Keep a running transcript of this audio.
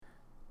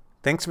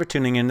Thanks for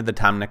tuning into the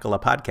Tom Nicola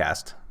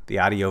podcast, the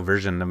audio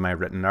version of my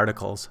written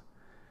articles.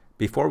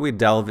 Before we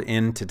delve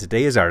into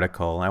today's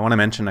article, I want to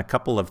mention a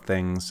couple of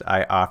things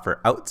I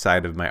offer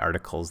outside of my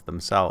articles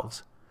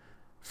themselves.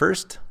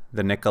 First,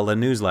 the Nicola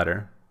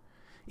newsletter.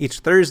 Each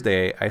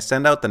Thursday, I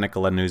send out the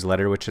Nicola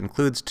newsletter, which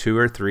includes 2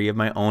 or 3 of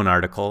my own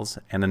articles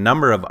and a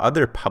number of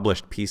other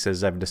published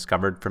pieces I've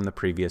discovered from the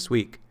previous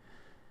week.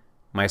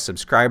 My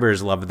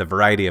subscribers love the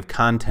variety of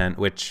content,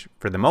 which,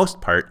 for the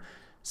most part,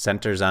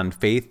 centers on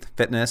faith,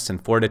 fitness,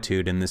 and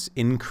fortitude in this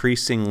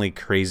increasingly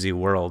crazy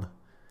world.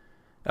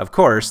 Of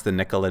course, the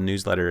Nicola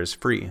newsletter is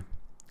free.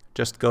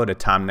 Just go to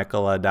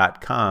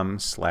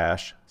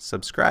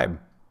tomnicola.com/subscribe.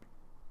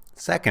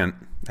 Second,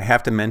 I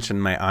have to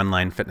mention my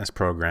online fitness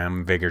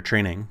program, Vigor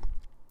Training.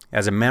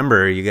 As a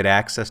member, you get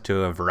access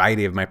to a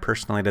variety of my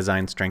personally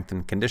designed strength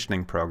and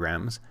conditioning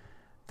programs,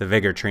 the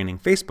Vigor Training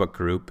Facebook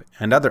group,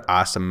 and other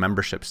awesome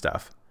membership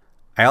stuff.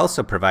 I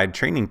also provide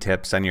training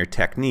tips on your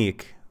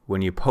technique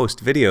when you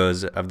post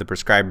videos of the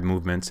prescribed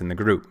movements in the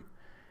group.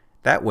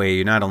 That way,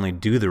 you not only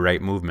do the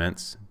right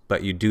movements,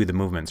 but you do the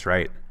movements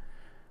right.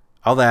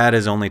 All that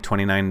is only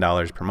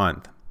 $29 per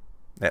month.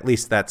 At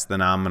least that's the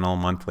nominal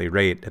monthly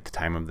rate at the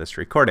time of this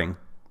recording.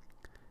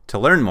 To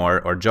learn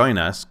more or join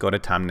us, go to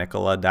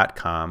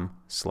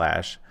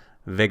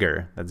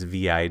tomnicola.com/vigor. That's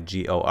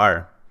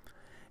VIGOR.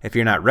 If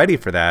you're not ready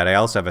for that, I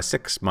also have a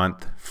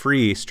 6-month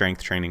free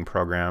strength training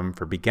program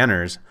for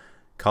beginners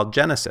called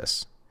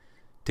Genesis.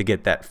 To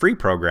get that free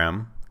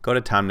program, go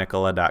to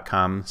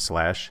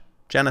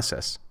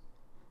tomnicola.com/Genesis.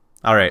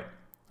 All right,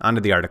 on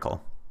to the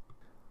article.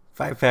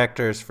 5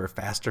 factors for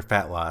faster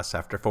fat loss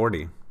after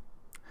 40.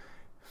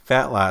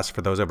 Fat loss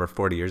for those over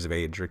 40 years of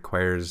age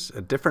requires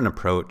a different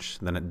approach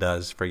than it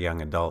does for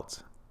young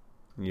adults.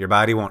 Your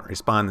body won't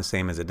respond the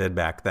same as it did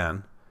back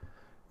then.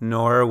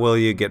 Nor will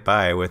you get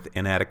by with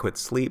inadequate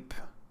sleep,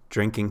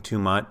 drinking too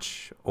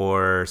much,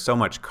 or so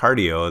much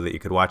cardio that you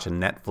could watch a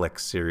Netflix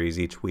series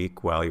each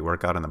week while you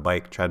work out on the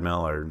bike,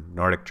 treadmill, or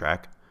Nordic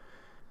track.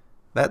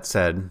 That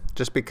said,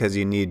 just because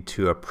you need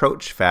to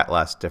approach fat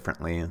loss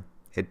differently,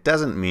 it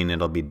doesn't mean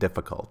it'll be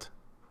difficult.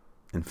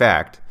 In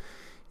fact,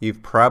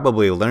 you've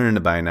probably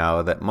learned by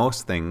now that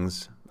most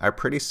things are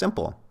pretty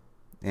simple,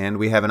 and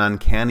we have an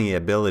uncanny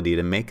ability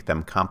to make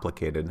them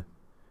complicated.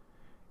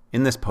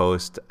 In this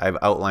post, I've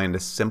outlined a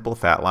simple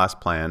fat loss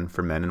plan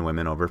for men and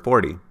women over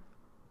 40.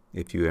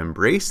 If you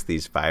embrace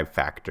these 5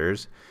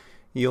 factors,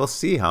 you'll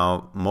see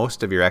how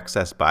most of your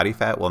excess body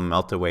fat will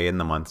melt away in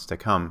the months to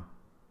come.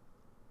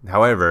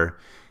 However,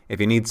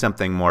 if you need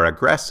something more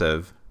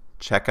aggressive,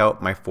 check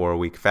out my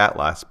 4-week fat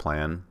loss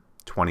plan,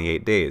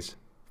 28 days,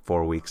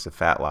 4 weeks of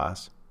fat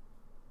loss.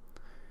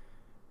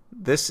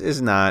 This is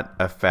not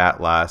a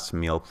fat loss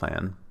meal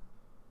plan.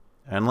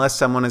 Unless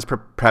someone is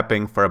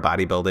prepping for a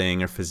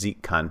bodybuilding or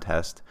physique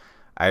contest,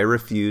 I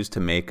refuse to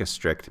make a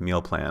strict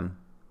meal plan.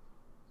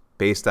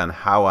 Based on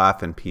how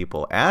often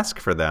people ask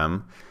for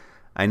them,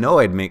 I know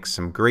I'd make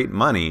some great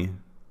money,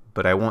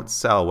 but I won't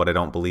sell what I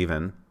don't believe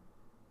in.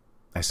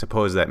 I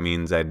suppose that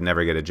means I'd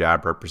never get a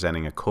job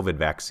representing a COVID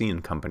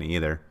vaccine company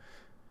either.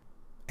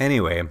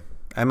 Anyway,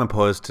 I'm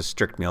opposed to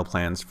strict meal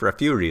plans for a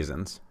few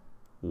reasons.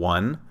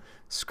 1,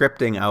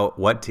 scripting out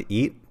what to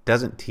eat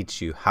doesn't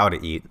teach you how to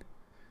eat.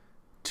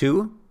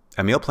 2,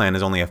 a meal plan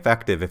is only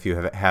effective if you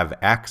have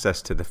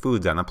access to the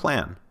foods on a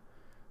plan.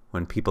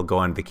 When people go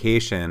on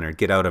vacation or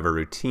get out of a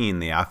routine,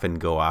 they often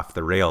go off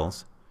the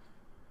rails.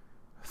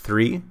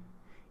 3,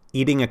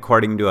 eating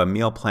according to a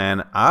meal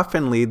plan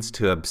often leads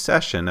to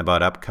obsession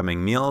about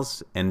upcoming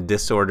meals and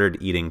disordered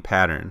eating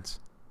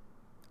patterns.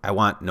 I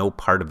want no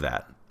part of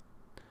that.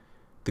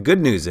 The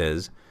good news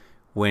is,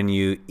 when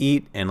you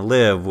eat and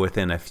live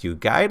within a few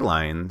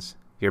guidelines,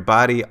 your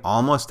body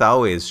almost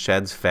always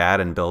sheds fat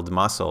and builds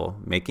muscle,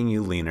 making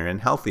you leaner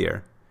and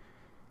healthier.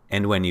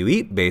 And when you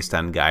eat based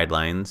on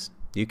guidelines,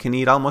 you can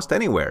eat almost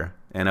anywhere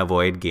and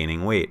avoid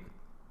gaining weight.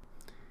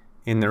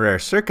 In the rare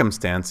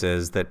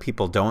circumstances that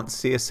people don't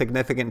see a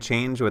significant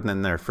change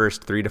within their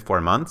first 3 to 4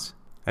 months,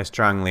 I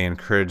strongly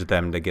encourage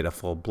them to get a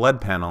full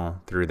blood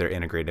panel through their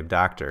integrative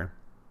doctor.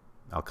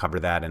 I'll cover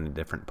that in a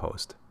different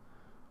post.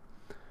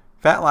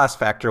 Fat loss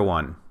factor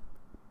 1,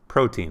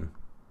 protein.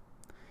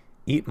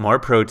 Eat more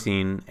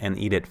protein and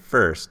eat it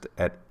first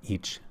at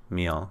each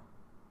meal.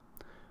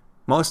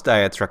 Most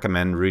diets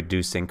recommend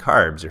reducing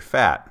carbs or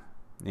fat.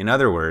 In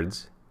other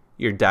words,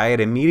 your diet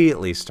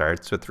immediately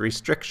starts with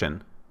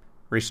restriction.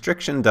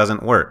 Restriction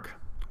doesn't work,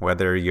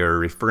 whether you're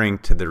referring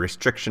to the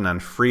restriction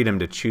on freedom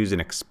to choose an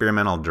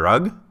experimental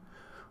drug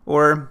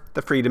or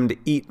the freedom to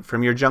eat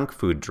from your junk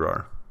food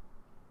drawer.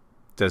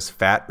 Does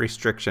fat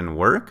restriction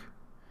work?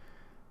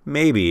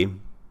 Maybe,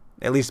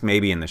 at least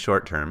maybe in the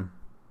short term.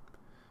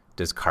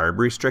 Does carb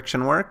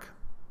restriction work?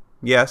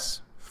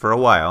 Yes, for a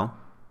while.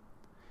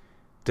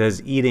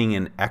 Does eating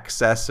an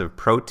excess of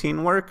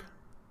protein work?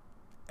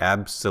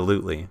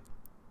 Absolutely.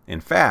 In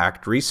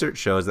fact, research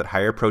shows that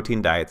higher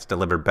protein diets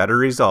deliver better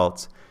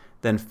results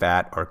than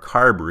fat or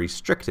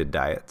carb-restricted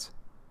diets.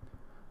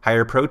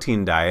 Higher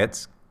protein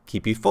diets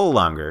keep you full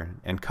longer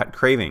and cut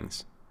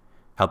cravings,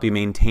 help you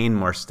maintain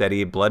more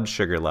steady blood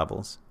sugar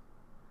levels,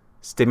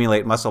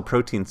 stimulate muscle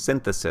protein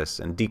synthesis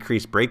and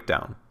decrease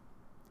breakdown,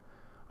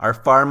 are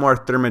far more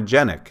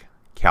thermogenic,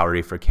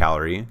 calorie for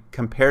calorie,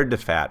 compared to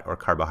fat or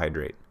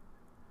carbohydrate,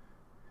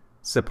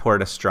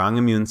 support a strong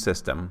immune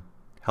system,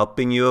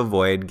 helping you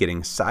avoid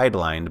getting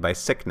sidelined by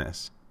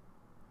sickness.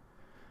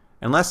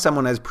 Unless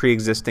someone has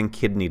pre-existing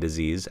kidney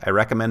disease, I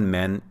recommend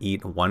men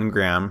eat 1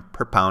 gram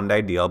per pound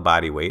ideal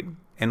body weight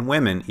and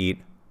women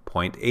eat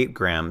 0.8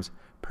 grams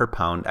per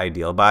pound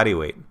ideal body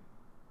weight.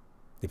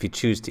 If you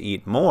choose to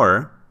eat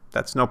more,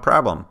 that's no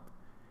problem.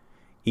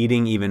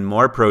 Eating even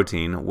more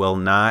protein will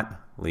not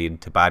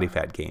lead to body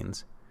fat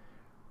gains.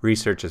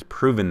 Research has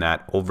proven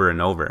that over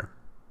and over.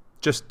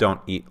 Just don't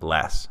eat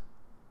less.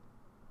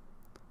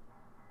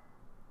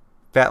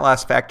 Fat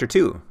loss factor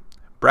 2,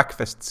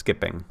 breakfast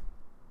skipping.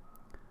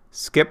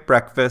 Skip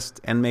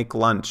breakfast and make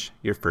lunch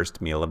your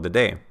first meal of the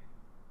day.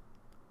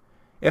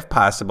 If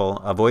possible,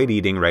 avoid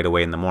eating right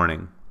away in the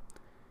morning.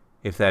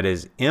 If that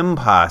is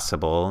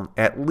impossible,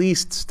 at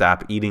least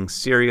stop eating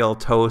cereal,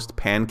 toast,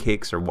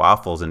 pancakes, or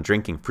waffles and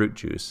drinking fruit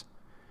juice.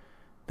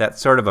 That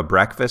sort of a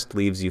breakfast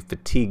leaves you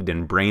fatigued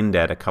and brain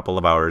dead a couple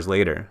of hours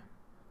later.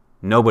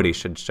 Nobody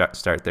should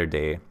start their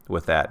day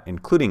with that,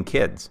 including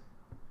kids.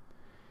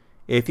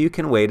 If you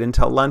can wait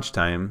until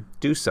lunchtime,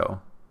 do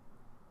so.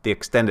 The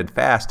extended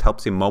fast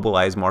helps you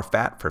mobilize more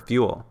fat for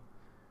fuel.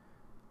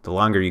 The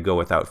longer you go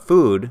without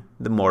food,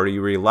 the more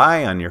you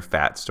rely on your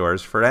fat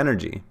stores for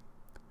energy.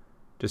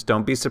 Just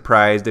don't be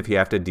surprised if you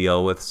have to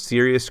deal with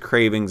serious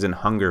cravings and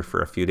hunger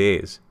for a few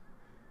days.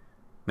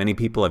 Many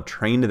people have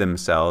trained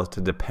themselves to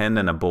depend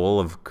on a bowl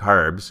of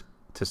carbs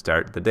to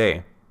start the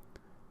day.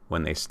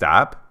 When they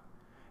stop,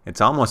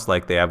 it's almost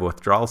like they have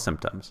withdrawal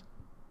symptoms.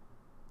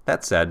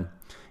 That said,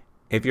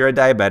 if you're a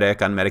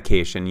diabetic on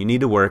medication, you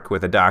need to work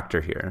with a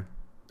doctor here,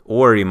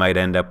 or you might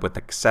end up with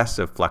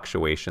excessive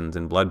fluctuations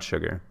in blood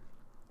sugar.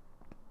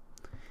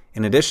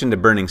 In addition to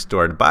burning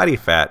stored body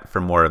fat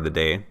for more of the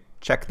day,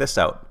 check this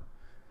out.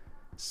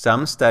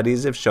 Some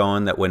studies have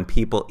shown that when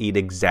people eat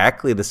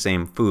exactly the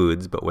same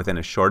foods but within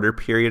a shorter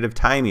period of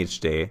time each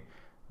day,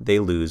 they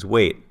lose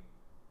weight.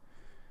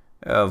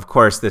 Of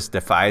course, this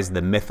defies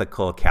the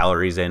mythical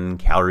calories in,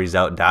 calories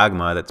out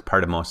dogma that's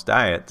part of most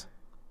diets.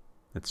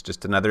 It's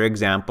just another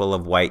example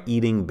of why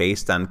eating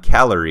based on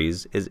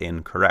calories is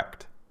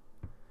incorrect.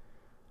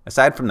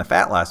 Aside from the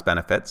fat loss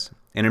benefits,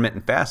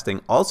 intermittent fasting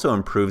also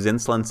improves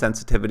insulin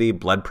sensitivity,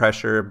 blood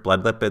pressure,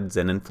 blood lipids,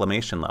 and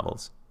inflammation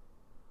levels.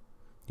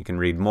 You can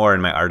read more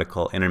in my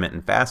article,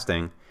 Intermittent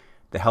Fasting,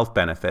 The Health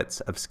Benefits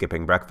of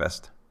Skipping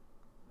Breakfast.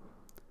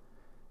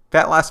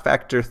 Fat loss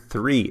factor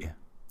 3,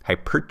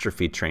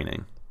 hypertrophy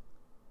training.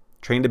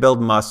 Train to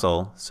build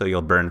muscle so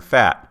you'll burn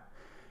fat,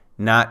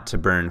 not to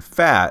burn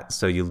fat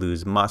so you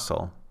lose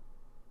muscle.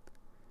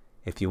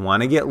 If you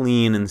want to get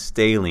lean and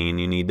stay lean,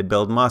 you need to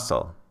build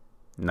muscle,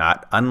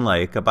 not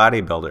unlike a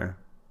bodybuilder.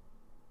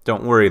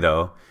 Don't worry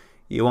though,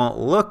 you won't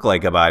look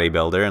like a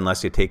bodybuilder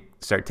unless you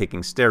start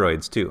taking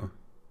steroids too.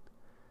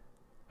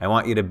 I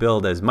want you to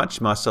build as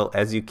much muscle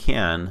as you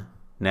can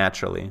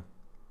naturally.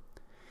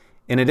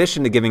 In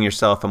addition to giving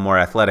yourself a more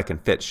athletic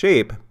and fit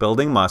shape,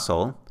 building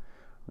muscle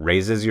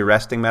raises your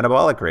resting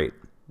metabolic rate,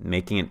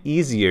 making it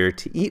easier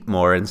to eat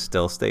more and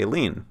still stay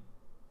lean.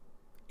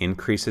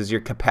 Increases your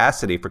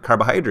capacity for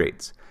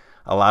carbohydrates,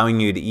 allowing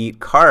you to eat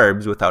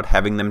carbs without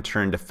having them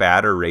turn to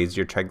fat or raise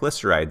your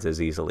triglycerides as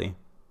easily.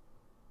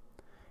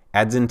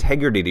 Adds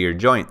integrity to your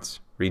joints,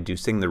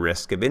 reducing the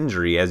risk of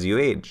injury as you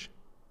age.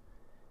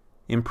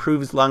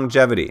 Improves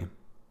longevity.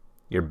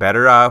 You're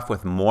better off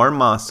with more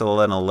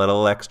muscle and a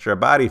little extra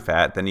body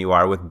fat than you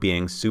are with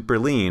being super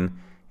lean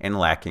and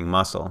lacking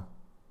muscle.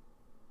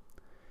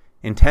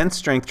 Intense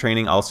strength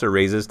training also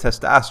raises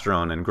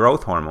testosterone and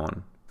growth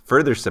hormone,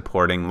 further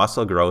supporting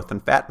muscle growth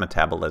and fat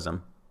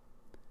metabolism.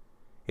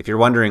 If you're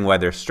wondering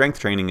whether strength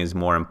training is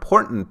more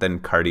important than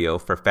cardio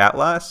for fat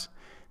loss,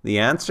 the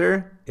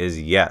answer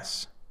is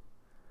yes.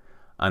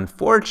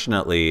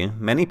 Unfortunately,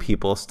 many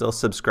people still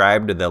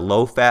subscribe to the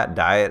low-fat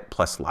diet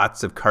plus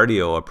lots of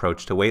cardio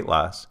approach to weight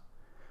loss.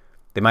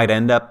 They might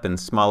end up in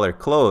smaller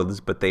clothes,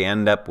 but they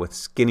end up with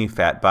skinny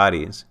fat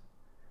bodies.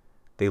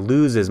 They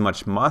lose as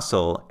much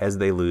muscle as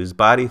they lose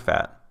body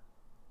fat.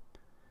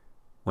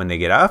 When they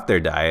get off their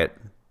diet,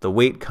 the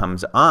weight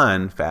comes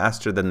on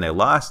faster than they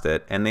lost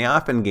it, and they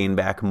often gain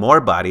back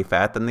more body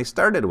fat than they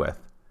started with.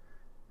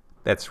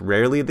 That's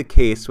rarely the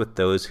case with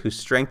those who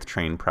strength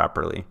train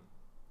properly.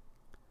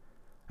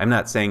 I'm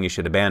not saying you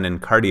should abandon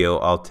cardio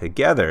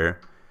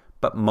altogether,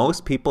 but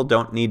most people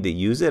don't need to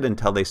use it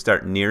until they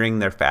start nearing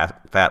their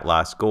fat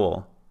loss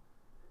goal.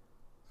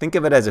 Think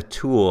of it as a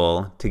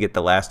tool to get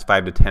the last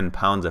 5 to 10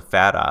 pounds of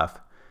fat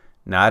off,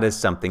 not as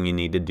something you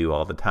need to do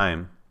all the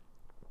time.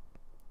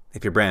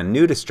 If you're brand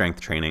new to strength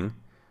training,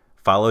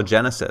 follow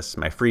Genesis,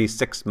 my free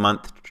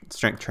 6-month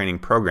strength training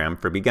program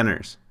for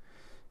beginners.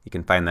 You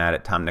can find that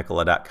at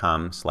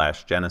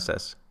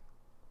tomnicola.com/Genesis.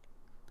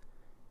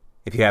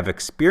 If you have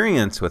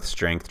experience with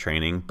strength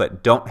training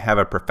but don't have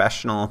a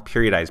professional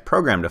periodized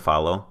program to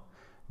follow,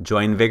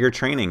 Join Vigor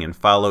Training and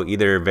follow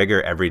either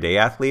Vigor Everyday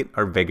Athlete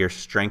or Vigor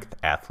Strength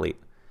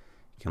Athlete.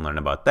 You can learn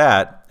about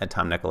that at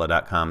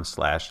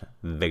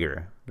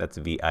tomnikkola.com/vigor. That's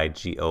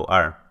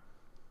VIGOR.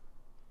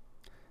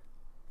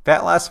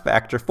 Fat loss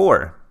factor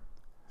 4,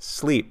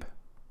 sleep.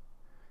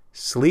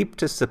 Sleep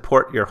to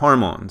support your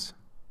hormones.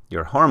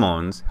 Your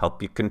hormones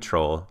help you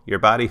control your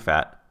body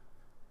fat.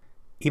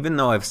 Even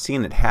though I've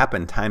seen it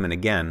happen time and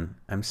again,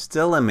 I'm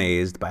still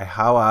amazed by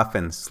how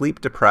often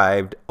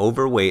sleep-deprived,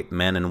 overweight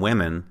men and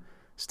women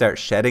start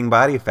shedding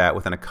body fat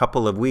within a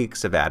couple of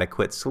weeks of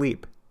adequate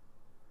sleep.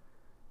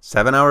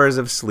 7 hours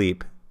of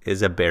sleep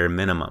is a bare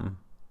minimum.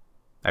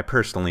 I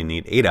personally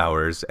need 8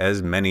 hours,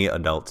 as many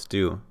adults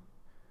do.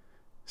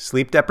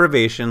 Sleep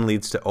deprivation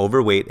leads to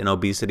overweight and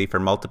obesity for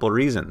multiple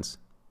reasons.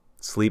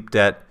 Sleep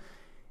debt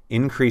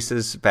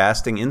increases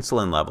fasting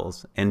insulin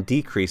levels and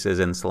decreases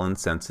insulin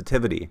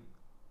sensitivity,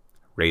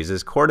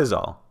 raises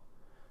cortisol,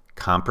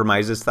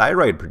 compromises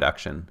thyroid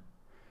production,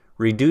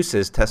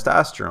 reduces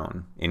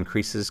testosterone,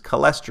 increases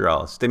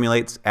cholesterol,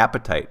 stimulates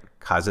appetite,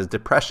 causes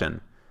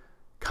depression,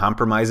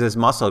 compromises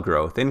muscle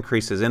growth,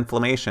 increases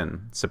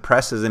inflammation,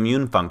 suppresses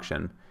immune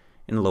function,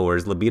 and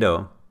lowers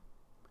libido.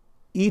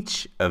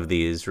 Each of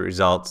these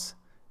results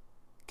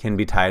can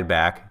be tied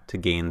back to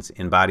gains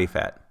in body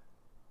fat.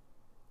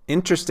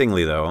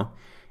 Interestingly, though,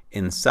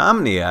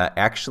 insomnia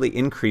actually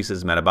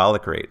increases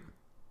metabolic rate.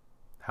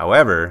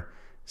 However,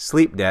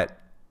 sleep debt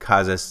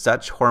causes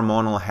such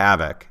hormonal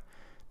havoc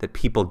that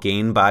people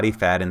gain body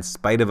fat in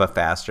spite of a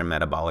faster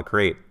metabolic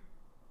rate.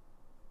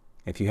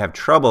 If you have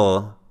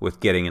trouble with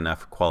getting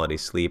enough quality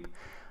sleep,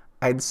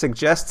 I'd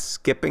suggest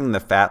skipping the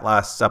fat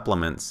loss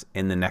supplements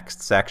in the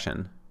next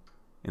section.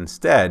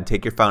 Instead,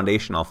 take your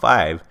foundational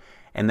 5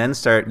 and then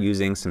start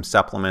using some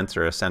supplements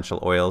or essential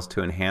oils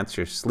to enhance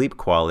your sleep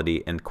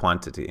quality and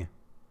quantity.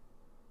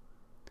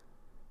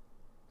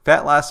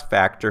 Fat loss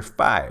factor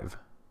 5,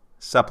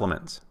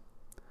 supplements.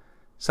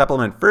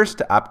 Supplement first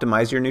to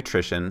optimize your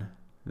nutrition,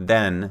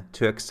 then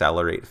to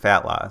accelerate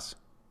fat loss.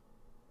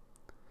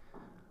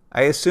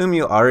 I assume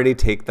you already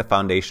take the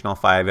foundational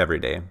 5 every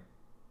day.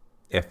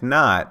 If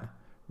not,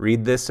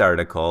 read this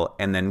article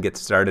and then get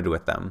started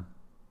with them,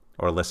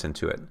 or listen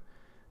to it.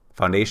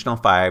 Foundational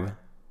 5,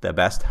 the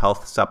best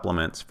health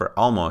supplements for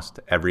almost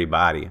every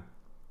body.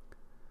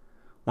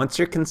 Once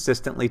you're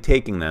consistently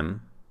taking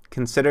them,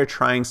 consider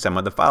trying some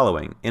of the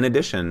following in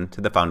addition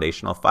to the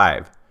foundational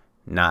 5,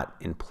 not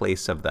in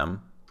place of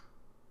them.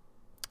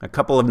 A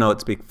couple of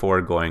notes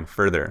before going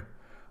further.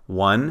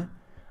 1,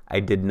 I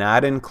did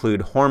not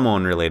include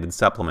hormone-related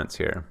supplements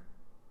here.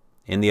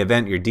 In the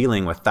event you're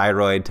dealing with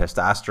thyroid,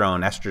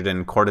 testosterone,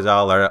 estrogen,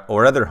 cortisol,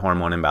 or other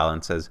hormone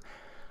imbalances,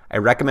 I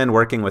recommend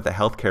working with a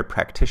healthcare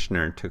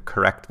practitioner to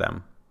correct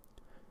them.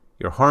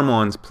 Your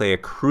hormones play a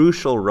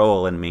crucial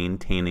role in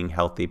maintaining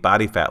healthy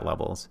body fat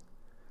levels.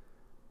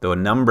 Though a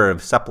number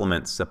of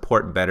supplements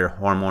support better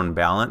hormone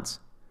balance,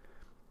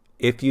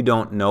 if you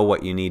don't know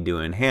what you need to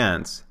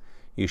enhance,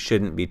 you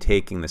shouldn't be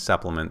taking the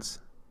supplements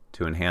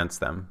to enhance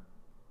them.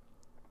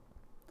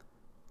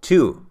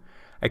 2,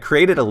 I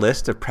created a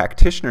list of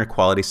practitioner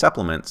quality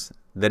supplements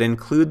that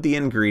include the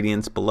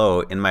ingredients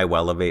below in my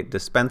WellEvate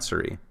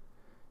dispensary.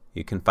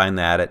 You can find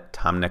that at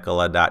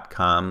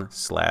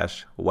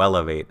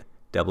tomnikkola.com/WellEvate,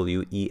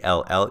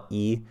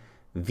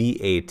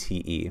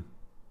 WELLEVATE.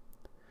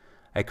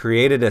 I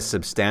created a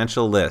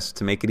substantial list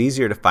to make it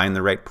easier to find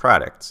the right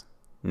products,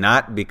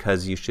 not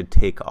because you should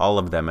take all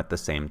of them at the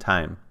same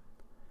time.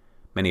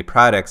 Many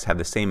products have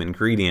the same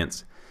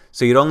ingredients,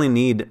 so you'd only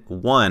need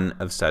one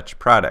of such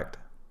product.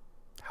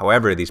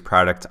 However, these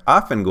products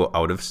often go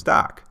out of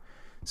stock,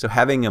 so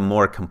having a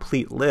more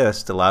complete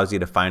list allows you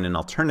to find an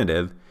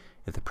alternative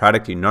if the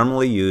product you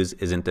normally use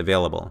isn't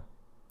available.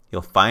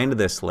 You'll find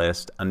this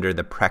list under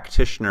the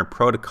Practitioner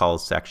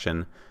Protocols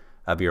section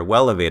of your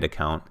WellEvate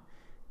account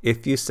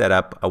if you set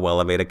up a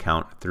WellEvate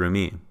account through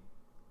me.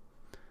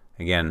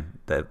 Again,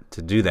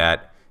 to do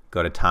that,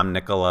 go to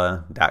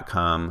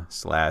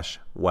tomnikkola.com/WellEvate,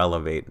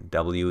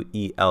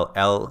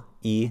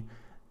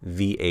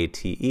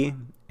 WELLEVATE,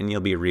 and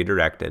you'll be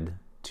redirected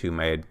to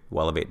my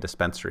WellEvate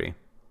dispensary.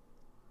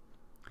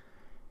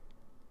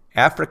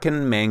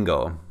 African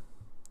mango,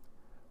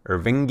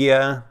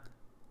 Ervingia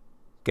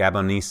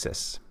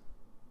gaboensis.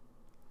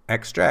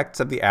 Extracts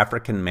of the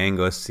African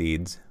mango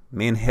seeds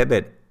may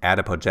inhibit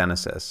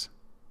adipogenesis,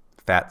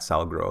 fat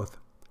cell growth.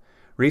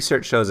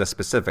 Research shows a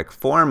specific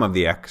form of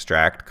the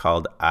extract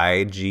called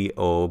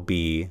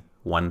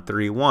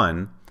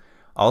IGOB-131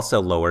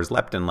 also lowers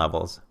leptin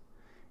levels.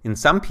 In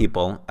some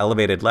people,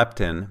 elevated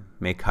leptin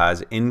may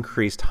cause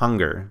increased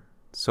hunger,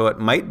 so it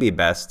might be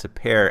best to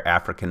pair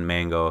African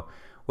mango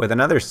with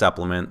another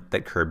supplement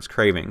that curbs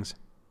cravings.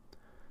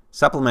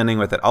 Supplementing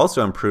with it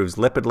also improves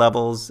lipid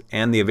levels,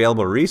 and the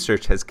available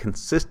research has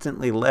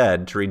consistently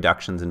led to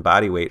reductions in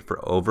body weight for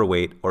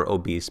overweight or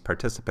obese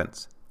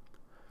participants.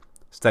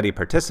 Study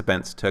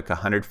participants took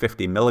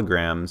 150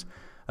 milligrams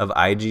of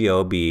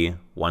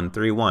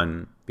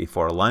IGOB-131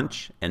 before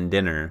lunch and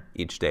dinner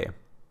each day.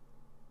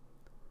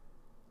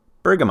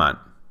 Bergamot.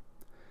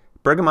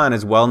 Bergamot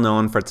is well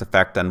known for its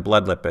effect on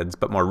blood lipids,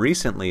 but more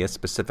recently a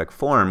specific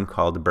form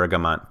called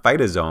bergamot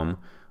phytosome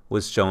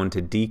was shown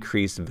to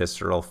decrease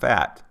visceral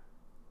fat.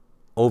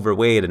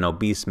 Overweight and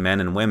obese men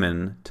and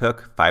women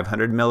took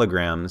 500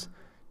 milligrams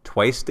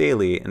twice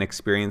daily and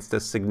experienced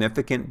a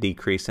significant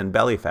decrease in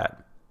belly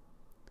fat.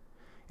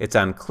 It's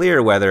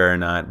unclear whether or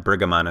not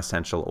bergamot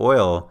essential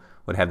oil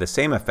would have the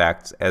same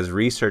effects, as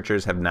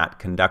researchers have not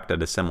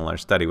conducted a similar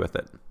study with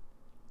it.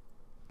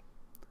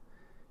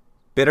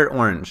 Bitter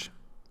orange,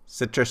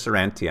 Citrus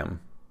aurantium.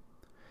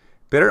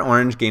 Bitter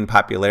orange gained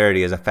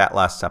popularity as a fat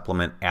loss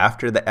supplement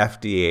after the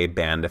FDA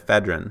banned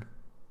ephedrine.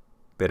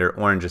 Bitter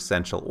orange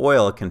essential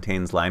oil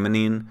contains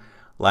limonene,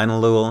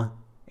 linalool,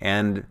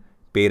 and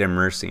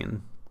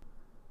beta-myrcene.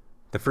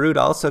 The fruit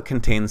also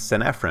contains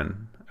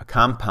synephrine, a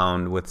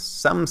compound with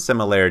some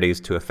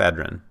similarities to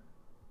ephedrine.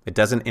 It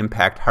doesn't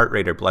impact heart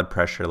rate or blood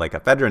pressure like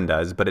ephedrine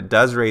does, but it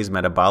does raise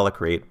metabolic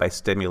rate by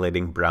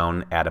stimulating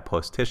brown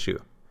adipose tissue.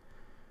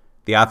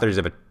 The authors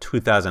of a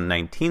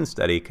 2019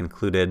 study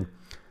concluded,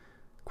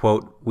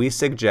 quote, "We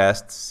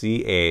suggest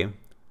CA,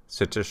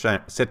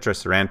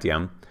 Citrus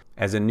aurantium,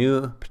 as a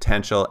new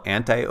potential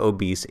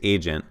anti-obese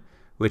agent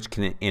which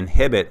can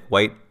inhibit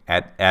white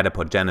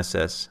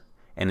adipogenesis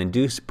and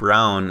induce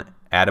brown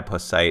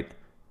adipocyte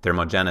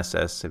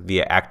thermogenesis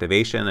via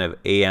activation of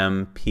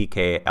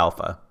AMPK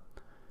alpha.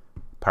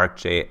 Park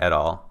J. et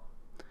al.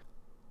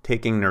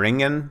 Taking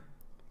Naringan,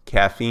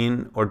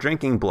 caffeine, or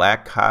drinking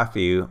black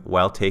coffee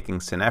while taking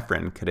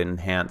synephrine could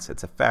enhance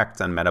its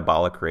effects on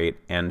metabolic rate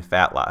and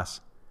fat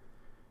loss.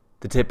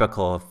 The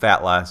typical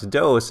fat loss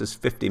dose is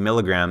 50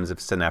 milligrams of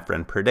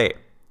synephrine per day,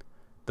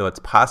 though it's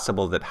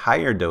possible that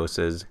higher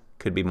doses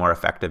could be more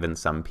effective in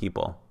some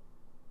people.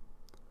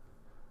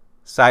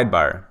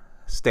 Sidebar: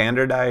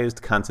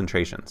 standardized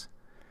concentrations.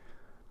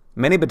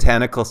 Many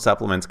botanical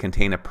supplements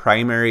contain a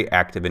primary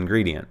active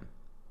ingredient.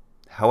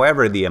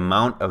 However, the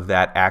amount of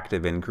that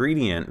active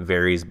ingredient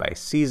varies by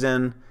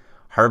season,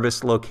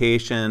 harvest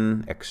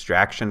location,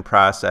 extraction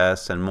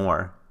process, and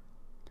more.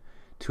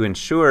 To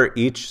ensure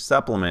each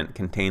supplement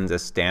contains a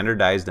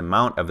standardized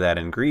amount of that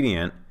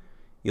ingredient,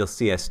 you'll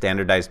see a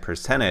standardized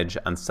percentage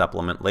on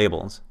supplement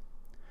labels.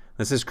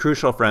 This is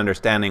crucial for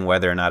understanding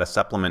whether or not a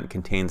supplement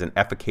contains an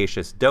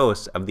efficacious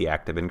dose of the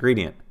active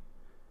ingredient.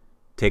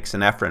 Take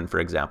synephrine, for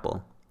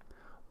example.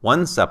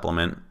 One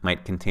supplement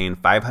might contain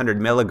 500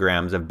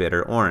 milligrams of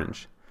bitter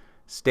orange,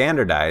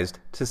 standardized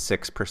to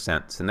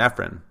 6%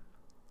 synephrine.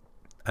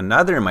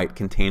 Another might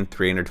contain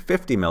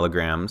 350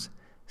 milligrams,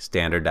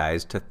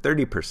 standardized to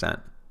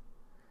 30%.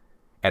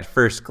 At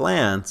first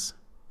glance,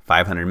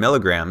 500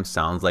 milligrams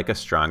sounds like a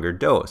stronger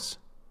dose.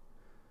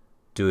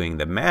 Doing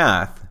the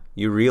math,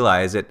 you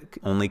realize it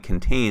only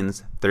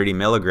contains 30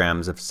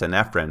 milligrams of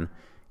synephrine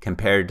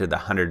compared to the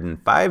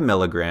 105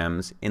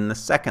 milligrams in the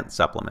second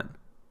supplement.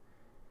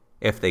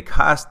 If they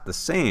cost the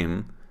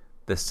same,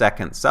 the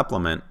second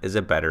supplement is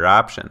a better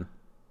option.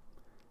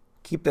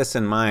 Keep this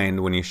in mind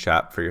when you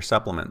shop for your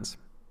supplements.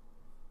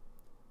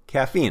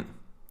 Caffeine.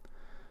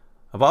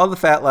 Of all the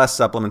fat loss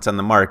supplements on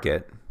the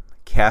market,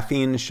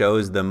 caffeine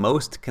shows the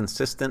most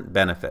consistent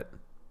benefit.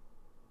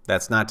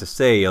 That's not to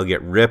say you'll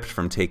get ripped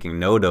from taking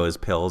no-dose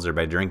pills or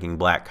by drinking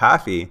black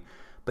coffee,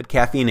 but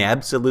caffeine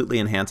absolutely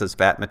enhances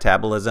fat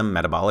metabolism,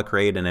 metabolic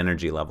rate, and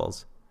energy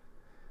levels.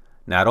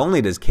 Not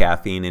only does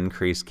caffeine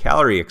increase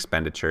calorie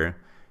expenditure,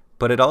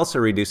 but it also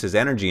reduces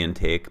energy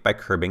intake by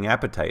curbing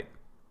appetite.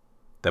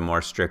 The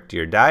more strict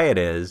your diet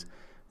is,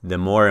 the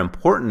more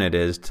important it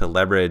is to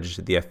leverage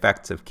the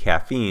effects of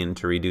caffeine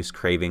to reduce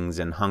cravings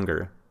and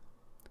hunger.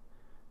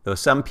 Though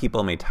some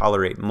people may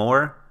tolerate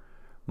more,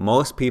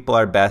 most people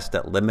are best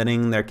at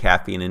limiting their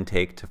caffeine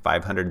intake to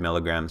 500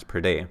 milligrams per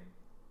day.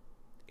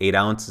 8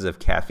 ounces of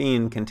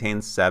caffeine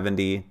contains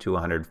 70 to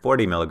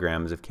 140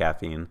 milligrams of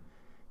caffeine,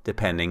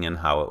 depending on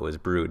how it was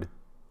brewed.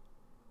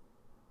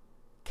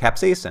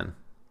 Capsaicin.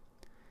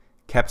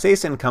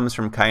 Capsaicin comes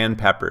from cayenne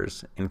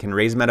peppers and can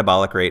raise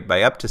metabolic rate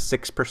by up to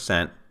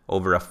 6%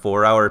 over a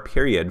 4-hour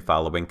period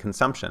following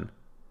consumption.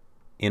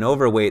 In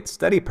overweight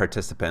study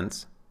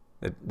participants,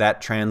 that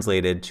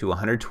translated to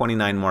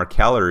 129 more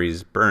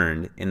calories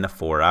burned in the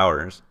 4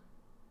 hours.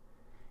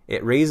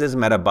 It raises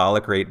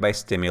metabolic rate by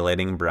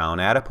stimulating brown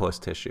adipose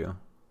tissue.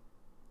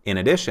 In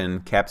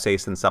addition,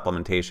 capsaicin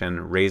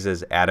supplementation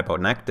raises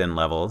adiponectin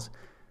levels,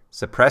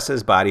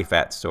 suppresses body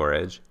fat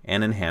storage,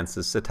 and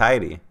enhances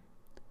satiety.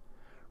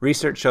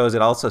 Research shows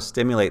it also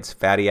stimulates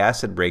fatty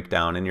acid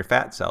breakdown in your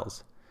fat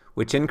cells,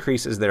 which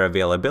increases their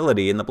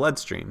availability in the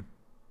bloodstream.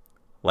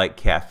 Like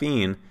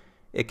caffeine,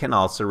 it can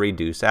also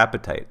reduce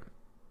appetite.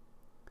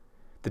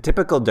 The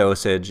typical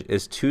dosage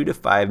is 2 to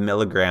 5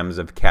 milligrams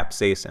of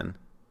capsaicin.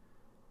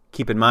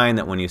 Keep in mind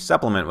that when you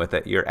supplement with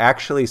it, you're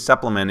actually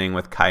supplementing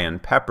with cayenne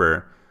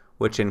pepper,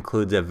 which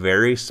includes a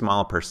very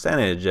small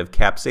percentage of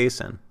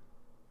capsaicin.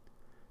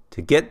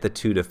 To get the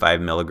 2 to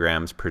 5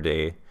 milligrams per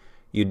day,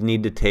 you'd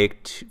need to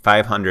take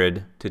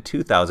 500 to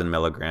 2,000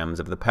 milligrams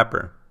of the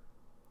pepper.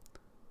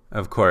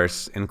 Of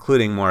course,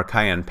 including more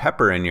cayenne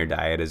pepper in your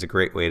diet is a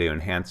great way to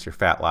enhance your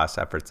fat loss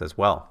efforts as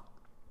well.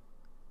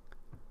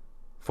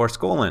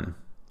 Forskolin,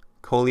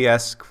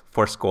 Coleus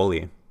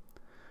forskolii.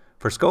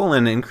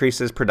 Forskolin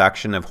increases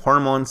production of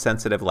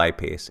hormone-sensitive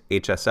lipase,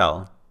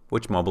 HSL,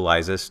 which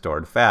mobilizes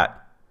stored fat.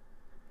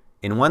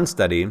 In one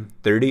study,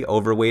 30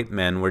 overweight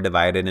men were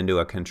divided into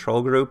a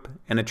control group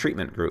and a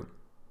treatment group.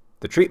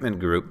 The treatment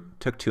group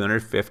took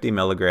 250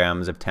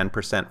 milligrams of 10%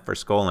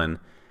 forskolin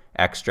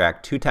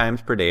extract 2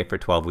 times per day for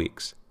 12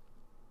 weeks.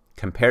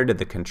 Compared to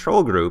the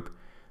control group,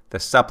 the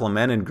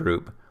supplemented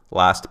group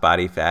lost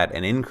body fat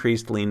and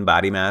increased lean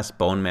body mass,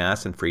 bone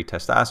mass, and free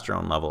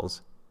testosterone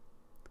levels.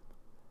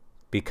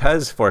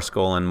 Because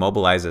forskolin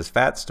mobilizes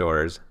fat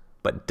stores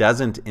but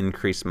doesn't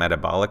increase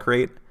metabolic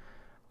rate,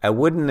 I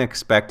wouldn't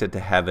expect it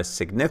to have a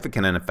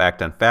significant effect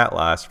on fat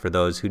loss for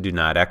those who do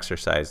not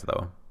exercise,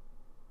 though.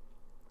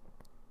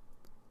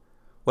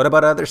 What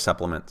about other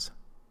supplements?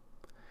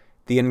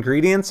 The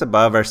ingredients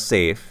above are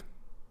safe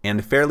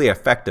and fairly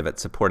effective at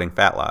supporting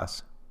fat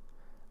loss.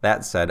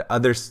 That said,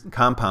 other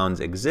compounds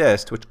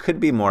exist which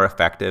could be more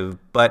effective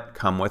but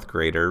come with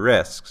greater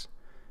risks.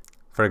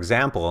 For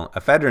example,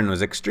 ephedrine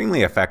was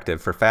extremely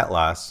effective for fat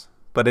loss,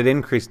 but it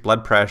increased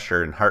blood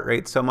pressure and heart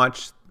rate so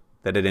much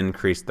that it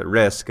increased the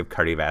risk of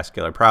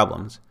cardiovascular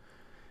problems,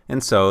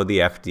 and so the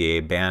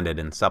FDA banned it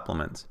in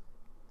supplements.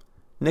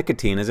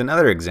 Nicotine is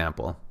another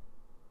example.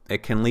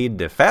 It can lead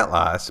to fat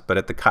loss, but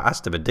at the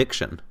cost of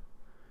addiction.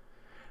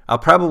 I'll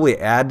probably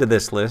add to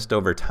this list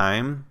over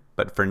time,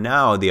 but for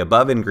now, the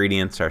above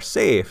ingredients are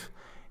safe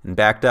and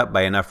backed up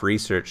by enough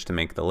research to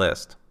make the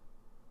list.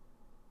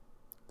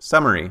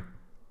 Summary: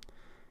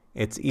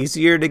 it's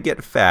easier to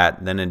get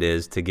fat than it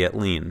is to get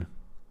lean.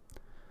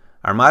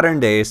 Our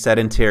modern-day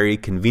sedentary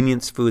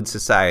convenience food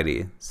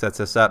society sets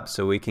us up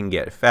so we can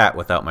get fat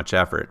without much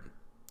effort.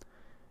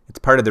 It's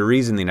part of the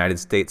reason the United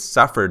States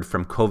suffered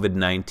from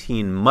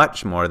COVID-19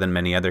 much more than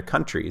many other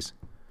countries,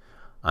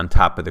 on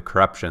top of the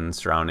corruption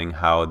surrounding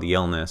how the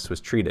illness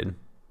was treated.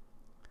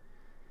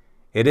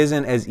 It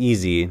isn't as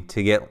easy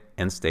to get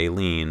and stay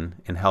lean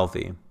and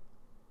healthy,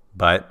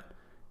 but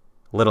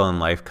little in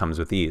life comes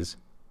with ease.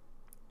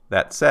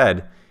 That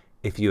said,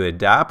 if you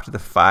adopt the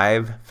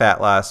 5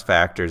 fat loss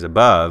factors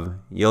above,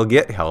 you'll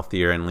get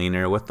healthier and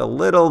leaner with a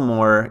little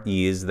more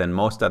ease than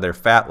most other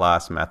fat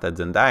loss methods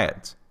and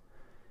diets.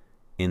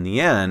 In the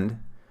end,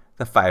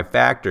 the 5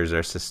 factors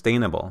are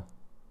sustainable.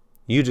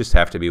 You just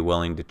have to be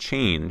willing to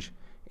change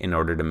in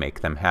order to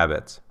make them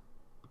habits.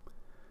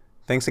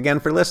 Thanks again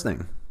for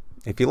listening.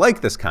 If you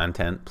like this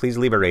content, please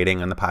leave a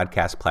rating on the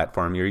podcast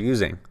platform you're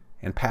using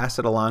and pass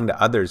it along to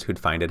others who'd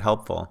find it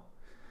helpful.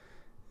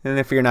 And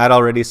if you're not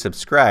already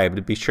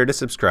subscribed, be sure to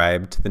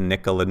subscribe to the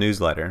Nicola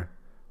newsletter,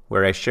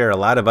 where I share a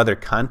lot of other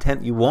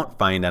content you won't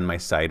find on my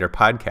site or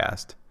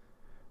podcast.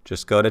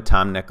 Just go to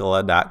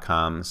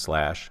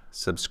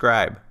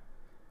tomnicola.com/subscribe.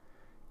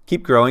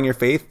 Keep growing your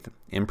faith,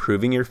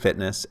 improving your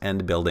fitness,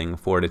 and building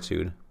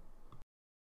fortitude.